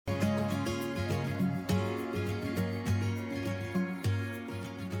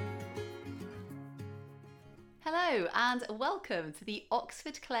Hello and welcome to the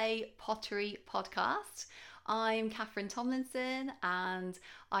Oxford Clay Pottery Podcast. I'm Catherine Tomlinson and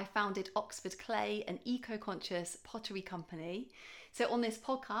I founded Oxford Clay, an eco-conscious pottery company. So on this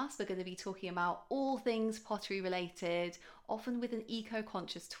podcast, we're going to be talking about all things pottery related, often with an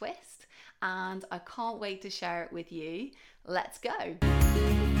eco-conscious twist, and I can't wait to share it with you. Let's go.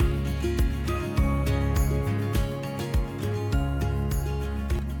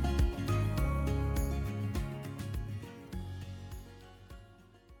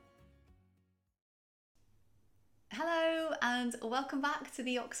 Hello and welcome back to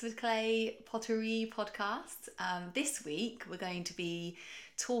the Oxford Clay Pottery Podcast. This week we're going to be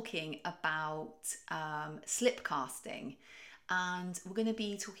talking about slip casting, and we're going to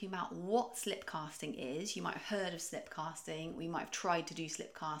be talking about what slip casting is. You might have heard of slip casting, we might have tried to do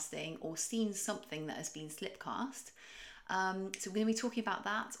slip casting or seen something that has been slip cast. So we're going to be talking about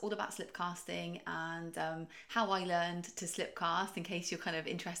that, all about slip casting and how I learned to slip cast, in case you're kind of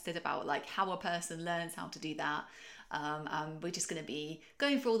interested about like how a person learns how to do that. We're just going to be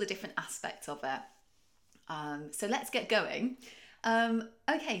going through all the different aspects of it. So let's get going.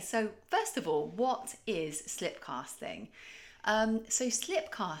 Okay, so first of all, what is slip casting? So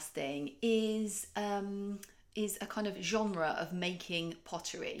slip casting is a kind of genre of making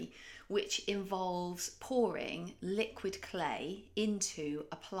pottery which involves pouring liquid clay into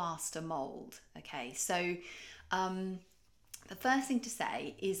a plaster mould. Okay, so the first thing to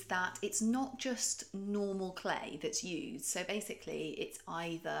say is that it's not just normal clay that's used. So basically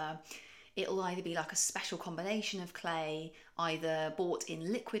it'll either be like a special combination of clay, either bought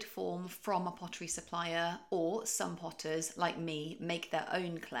in liquid form from a pottery supplier, or some potters like me make their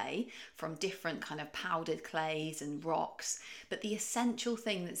own clay from different kind of powdered clays and rocks. But the essential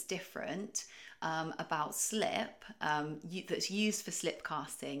thing that's different about slip that's used for slip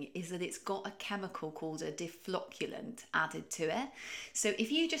casting is that it's got a chemical called a deflocculant added to it. So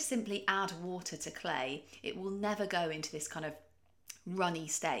if you just simply add water to clay, it will never go into this kind of runny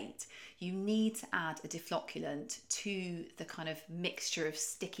state. You need to add a deflocculant to the kind of mixture of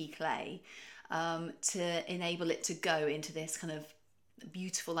sticky clay to enable it to go into this kind of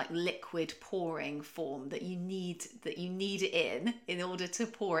beautiful like liquid pouring form that you need it in order to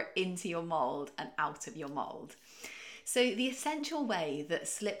pour it into your mold and out of your mold. So the essential way that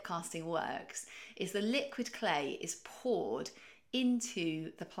slip casting works is the liquid clay is poured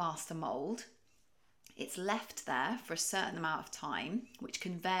into the plaster mold. It's left there for a certain amount of time, which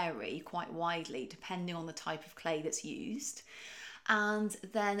can vary quite widely depending on the type of clay that's used. And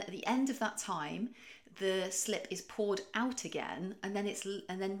then at the end of that time, the slip is poured out again, and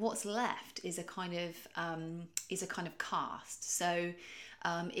then what's left is a kind of cast. So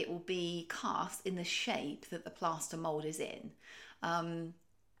it will be cast in the shape that the plaster mold is in. And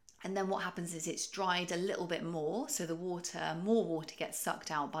then what happens is it's dried a little bit more, so more water gets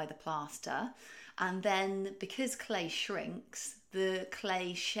sucked out by the plaster. And then because clay shrinks, the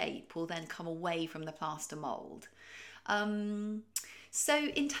clay shape will then come away from the plaster mold. So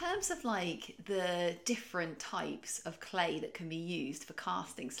in terms of like the different types of clay that can be used for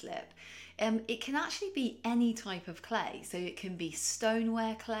casting slip, it can actually be any type of clay. So it can be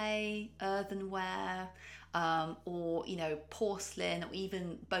stoneware clay, earthenware, or porcelain, or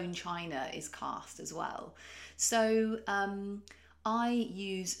even bone china is cast as well. So I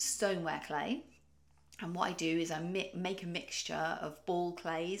use stoneware clay. And what I do is I make a mixture of ball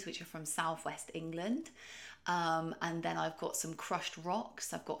clays, which are from southwest England. And then I've got some crushed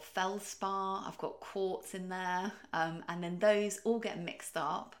rocks, I've got feldspar, I've got quartz in there. And then those all get mixed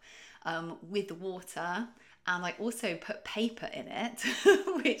up with the water. And I also put paper in it,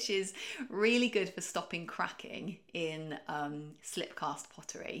 which is really good for stopping cracking in slip cast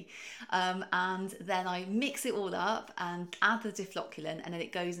pottery. And then I mix it all up and add the deflocculant, and then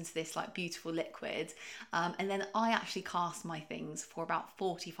it goes into this like beautiful liquid. And then I actually cast my things for about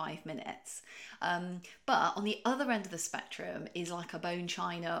 45 minutes. But on the other end of the spectrum is like a bone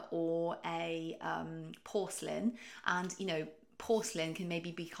china or a porcelain, and porcelain can maybe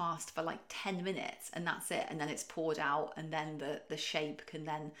be cast for like 10 minutes and that's it, and then it's poured out, and then the shape can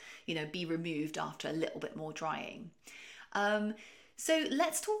then be removed after a little bit more drying. So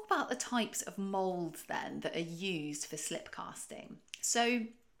let's talk about the types of molds then that are used for slip casting. So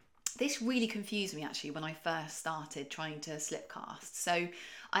this really confused me actually when I first started trying to slip cast. So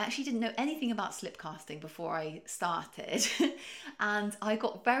I actually didn't know anything about slip casting before I started and I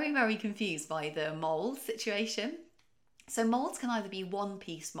got very, very confused by the mold situation. So molds can either be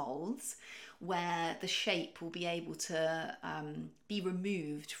one-piece molds where the shape will be able to be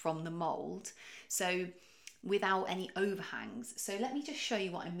removed from the mold, so without any overhangs. So let me just show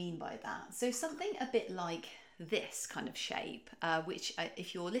you what I mean by that. So something a bit like this kind of shape, which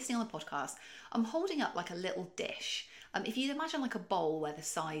if you're listening on the podcast, I'm holding up like a little dish. If you imagine like a bowl where the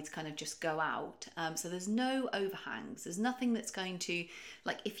sides kind of just go out, so there's no overhangs, there's nothing that's going to,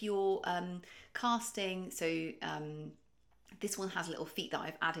 like if you're casting, this one has little feet that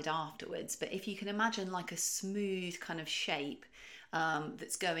I've added afterwards, but if you can imagine like a smooth kind of shape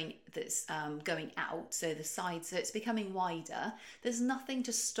that's going out, so the sides, so it's becoming wider, there's nothing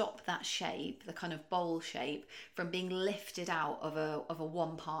to stop that shape, the kind of bowl shape, from being lifted out of a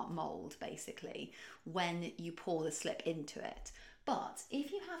one part mold basically when you pour the slip into it. But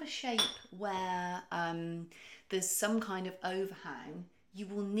if you have a shape where there's some kind of overhang, you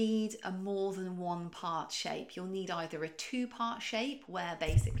will need a more than one part shape. You'll need either a 2-part shape where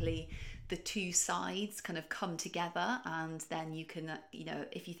basically the two sides kind of come together, and then you can,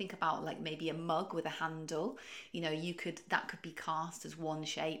 if you think about like maybe a mug with a handle, that could be cast as one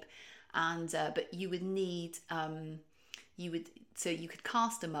shape, and but you would need so you could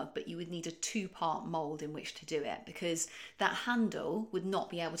cast a mug, but you would need a 2-part mold in which to do it, because that handle would not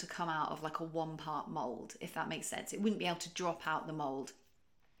be able to come out of like a 1-part mold, if that makes sense. It wouldn't be able to drop out the mold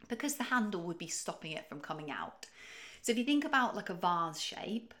because the handle would be stopping it from coming out. So if you think about like a vase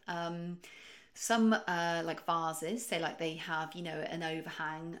shape, some like vases, say like they have, an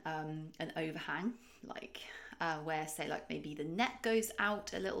overhang, like where say like maybe the neck goes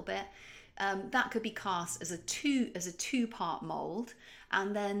out a little bit. That could be cast as a 2-part mold,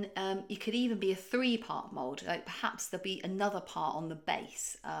 and then it could even be a 3-part mold. Like perhaps there'll be another part on the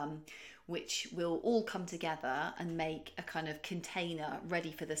base, which will all come together and make a kind of container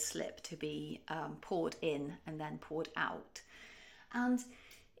ready for the slip to be poured in and then poured out. And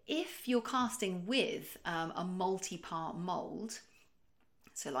if you're casting with a multi-part mold,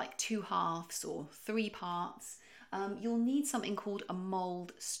 so like 2 halves or 3 parts, you'll need something called a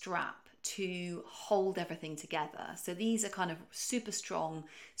mold strap to hold everything together. So these are kind of super strong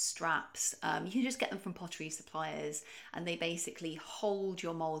straps. You can just get them from pottery suppliers, and they basically hold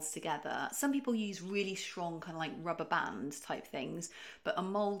your molds together. Some people use really strong kind of like rubber band type things, but a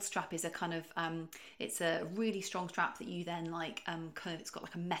mold strap is a kind of it's a really strong strap that you then like kind of, it's got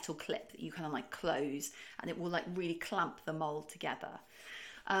like a metal clip that you kind of like close, and it will like really clamp the mold together.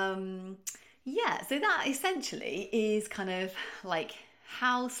 So that essentially is kind of like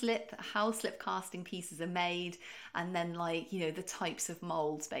how slip casting pieces are made, and then like the types of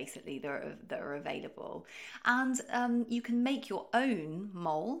molds basically that are available. And you can make your own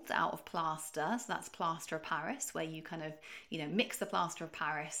molds out of plaster, so that's plaster of Paris, where you kind of mix the plaster of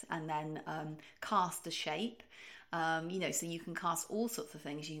Paris and then cast a shape. So you can cast all sorts of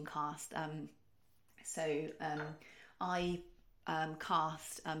things. You can cast I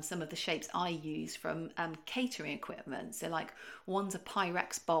cast some of the shapes I use from catering equipment. So like one's a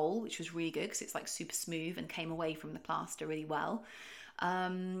Pyrex bowl, which was really good because it's like super smooth and came away from the plaster really well.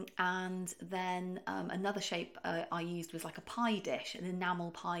 And then another shape I used was like a pie dish, an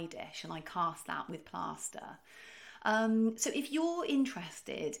enamel pie dish, and I cast that with plaster. So if you're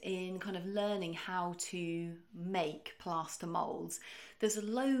interested in kind of learning how to make plaster molds, there's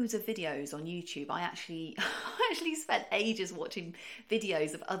loads of videos on YouTube. I actually spent ages watching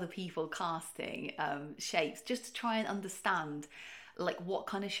videos of other people casting shapes just to try and understand like what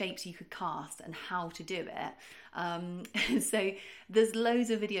kind of shapes you could cast and how to do it. So there's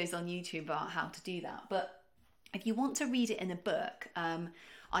loads of videos on YouTube about how to do that. But if you want to read it in a book,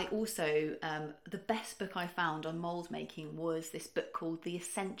 I also, the best book I found on mould making was this book called The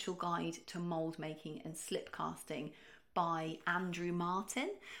Essential Guide to Mould Making and Slip Casting by Andrew Martin.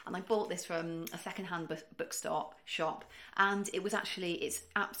 And I bought this from a secondhand bookshop, and it's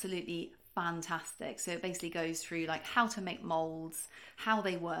absolutely fantastic. So it basically goes through like how to make molds, how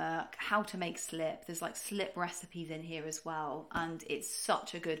they work, how to make slip. There's like slip recipes in here as well, and it's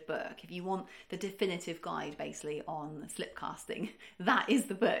such a good book. If you want the definitive guide basically on slip casting, that is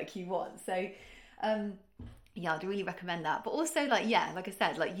the book you want. So I'd really recommend that. But also like I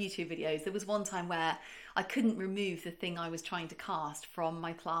said, like YouTube videos. There was one time where I couldn't remove the thing I was trying to cast from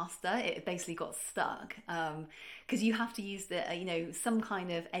my plaster. It basically got stuck because you have to use some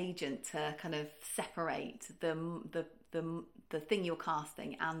kind of agent to kind of separate the thing you're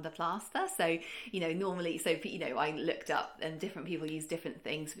casting and the plaster. So normally, I looked up and different people use different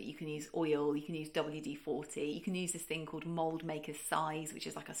things, but you can use oil, you can use WD-40, you can use this thing called Mold Maker's Size, which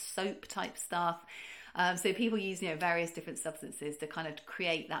is like a soap type stuff. So people use various different substances to kind of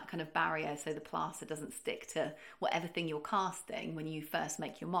create that kind of barrier so the plaster doesn't stick to whatever thing you're casting when you first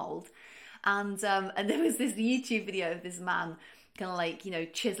make your mold. And there was this YouTube video of this man kind of like,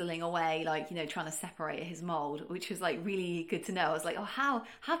 chiseling away, like, trying to separate his mold, which was like really good to know. I was like, oh,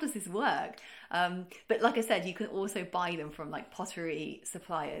 how does this work? But like I said, you can also buy them from like pottery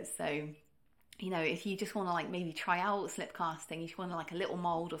suppliers. So, if you just want to like maybe try out slip casting, if you want like a little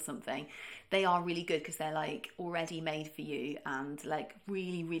mold or something, they are really good because they're like already made for you and like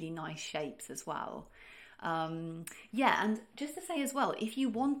really, really nice shapes as well. Yeah, and just to say as well, if you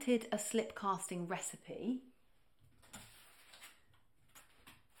wanted a slip casting recipe,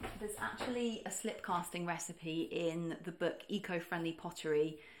 there's actually a slip casting recipe in the book Eco-Friendly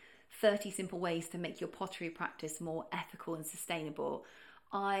Pottery, 30 Simple Ways to Make Your Pottery Practice More Ethical and Sustainable.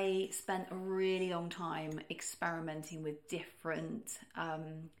 I spent a really long time experimenting with different,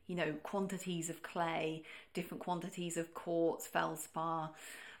 quantities of clay, different quantities of quartz, feldspar,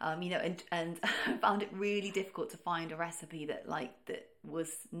 and I found it really difficult to find a recipe that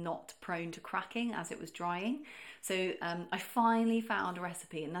was not prone to cracking as it was drying. So I finally found a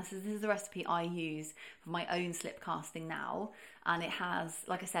recipe, and this is the recipe I use for my own slip casting now. And it has,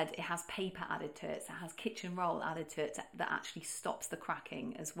 like I said, it has paper added to it, so it has kitchen roll added to it that actually stops the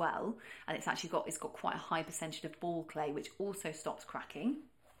cracking as well. And it's got quite a high percentage of ball clay, which also stops cracking,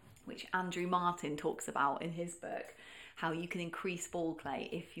 which Andrew Martin talks about in his book, how you can increase ball clay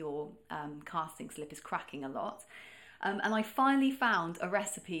if your casting slip is cracking a lot. And I finally found a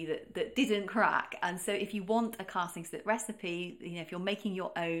recipe that didn't crack. And so if you want a casting slip recipe, if you're making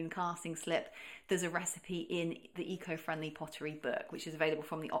your own casting slip, there's a recipe in the Eco-Friendly Pottery book, which is available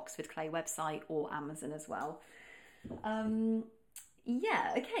from the Oxford Clay website or Amazon as well.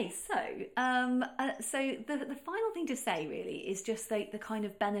 Yeah, okay, so the final thing to say really is just like the kind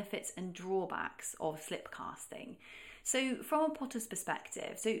of benefits and drawbacks of slip casting. So from a potter's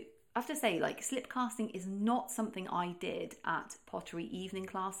perspective, so I have to say, like, slip casting is not something I did at pottery evening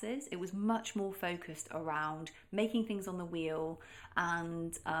classes. It was much more focused around making things on the wheel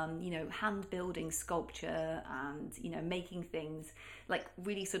and, hand building sculpture and, making things like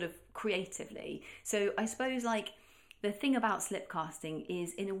really sort of creatively. So I suppose like the thing about slip casting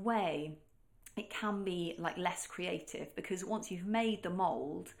is, in a way, it can be like less creative, because once you've made the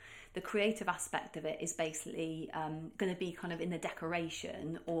mold, the creative aspect of it is basically going to be kind of in the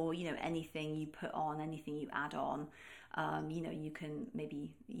decoration, or anything you put on, anything you add on. You can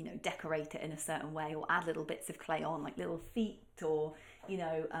maybe decorate it in a certain way, or add little bits of clay on, like little feet, or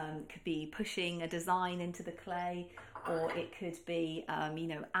could be pushing a design into the clay, or it could be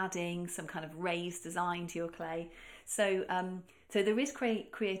adding some kind of raised design to your clay. So there is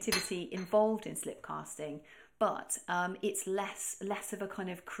creativity involved in slip casting, but it's less of a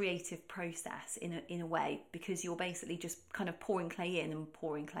kind of creative process in a way, because you're basically just kind of pouring clay in and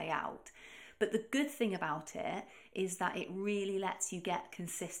pouring clay out. But the good thing about it is that it really lets you get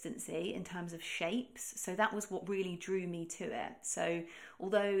consistency in terms of shapes. So that was what really drew me to it. So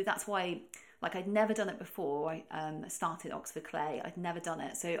although that's why, like, I'd never done it before, I started Oxford Clay, I'd never done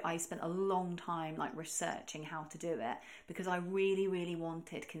it. So I spent a long time like researching how to do it, because I really, really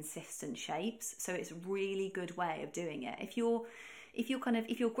wanted consistent shapes. So it's a really good way of doing it. If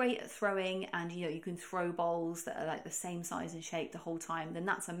you're great at throwing and you can throw bowls that are like the same size and shape the whole time, then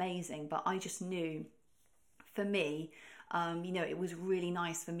that's amazing. But I just knew, for me, it was really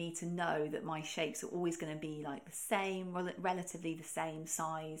nice for me to know that my shapes are always going to be like the same, relatively the same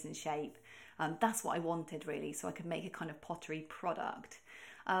size and shape. That's what I wanted, really, so I could make a kind of pottery product.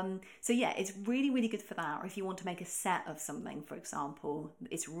 So yeah, it's really, really good for that. Or if you want to make a set of something, for example,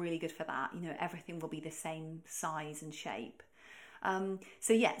 it's really good for that. Everything will be the same size and shape.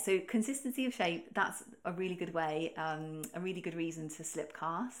 So consistency of shape, that's a really good way, a really good reason to slip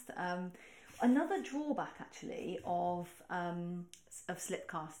cast. Another drawback actually of slip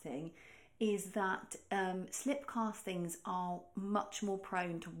casting is that slip castings are much more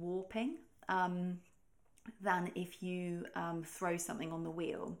prone to warping than if you throw something on the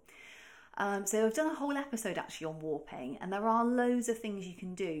wheel. So I've done a whole episode actually on warping, and there are loads of things you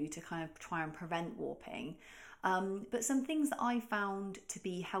can do to kind of try and prevent warping. But some things that I found to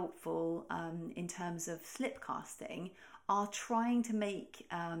be helpful in terms of slip casting are trying to make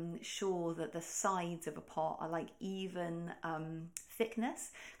sure that the sides of a pot are like even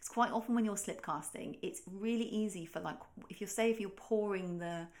thickness. Because quite often when you're slip casting, it's really easy for, like, if you're pouring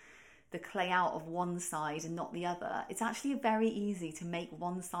the clay out of one side and not the other, it's actually very easy to make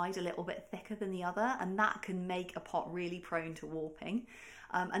one side a little bit thicker than the other, and that can make a pot really prone to warping.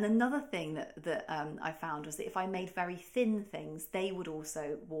 And another thing that I found was that if I made very thin things, they would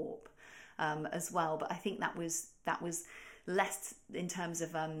also warp as well. But I think that was less in terms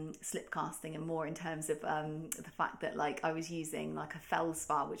of slip casting and more in terms of the fact that like I was using like a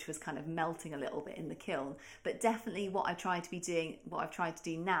feldspar, which was kind of melting a little bit in the kiln. But definitely what I've tried to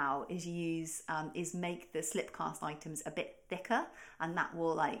do now is make the slip cast items a bit thicker, and that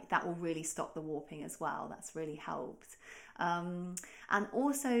will really stop the warping as well. That's really helped. And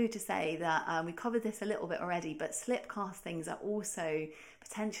also to say that we covered this a little bit already, but slip castings are also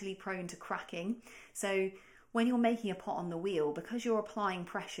potentially prone to cracking. So when you're making a pot on the wheel, because you're applying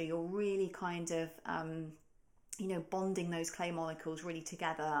pressure, you're really kind of bonding those clay molecules really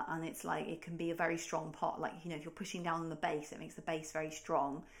together, and it's like it can be a very strong pot. Like, if you're pushing down on the base, it makes the base very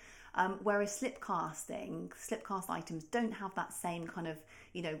strong. Whereas slip cast items don't have that same kind of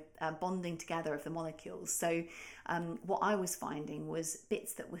bonding together of the molecules. So what I was finding was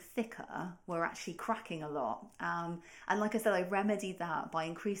bits that were thicker were actually cracking a lot. And like I said, I remedied that by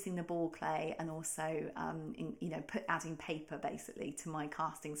increasing the ball clay and also adding paper basically to my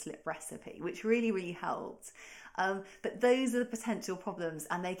casting slip recipe, which really, really helped. But those are the potential problems,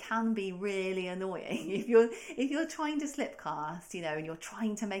 and they can be really annoying if you're trying to slip cast, and you're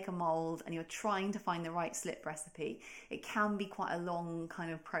trying to make a mold and you're trying to find the right slip recipe. It can be quite a long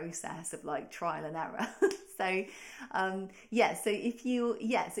kind of process of like trial and error. So if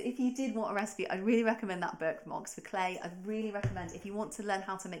you did want a recipe, I'd really recommend that book from Oxford Clay. I'd really recommend, if you want to learn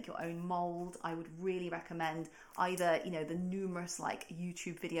how to make your own mold, I would really recommend either the numerous like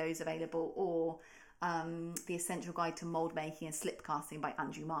YouTube videos available, or The Essential Guide to Mold Making and Slip Casting by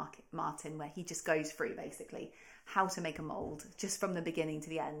Andrew Martin, where he just goes through basically how to make a mold just from the beginning to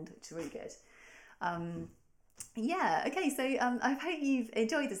the end, which is really good. So I hope you've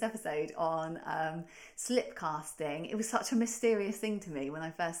enjoyed this episode on slip casting. It was such a mysterious thing to me when I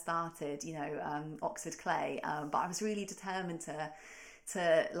first started, Oxford Clay, but I was really determined to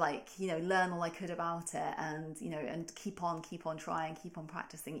learn all I could about it, and keep on trying, keep on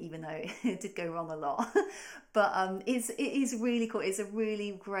practicing, even though it did go wrong a lot. But it is really cool. It's a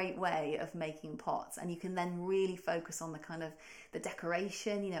really great way of making pots, and you can then really focus on the kind of the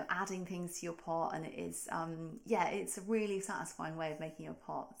decoration, adding things to your pot, and it is it's a really satisfying way of making a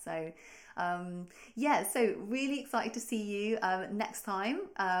pot. So so really excited to see you next time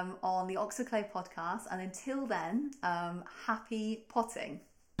on the Oxford Clay podcast, and until then, happy potting.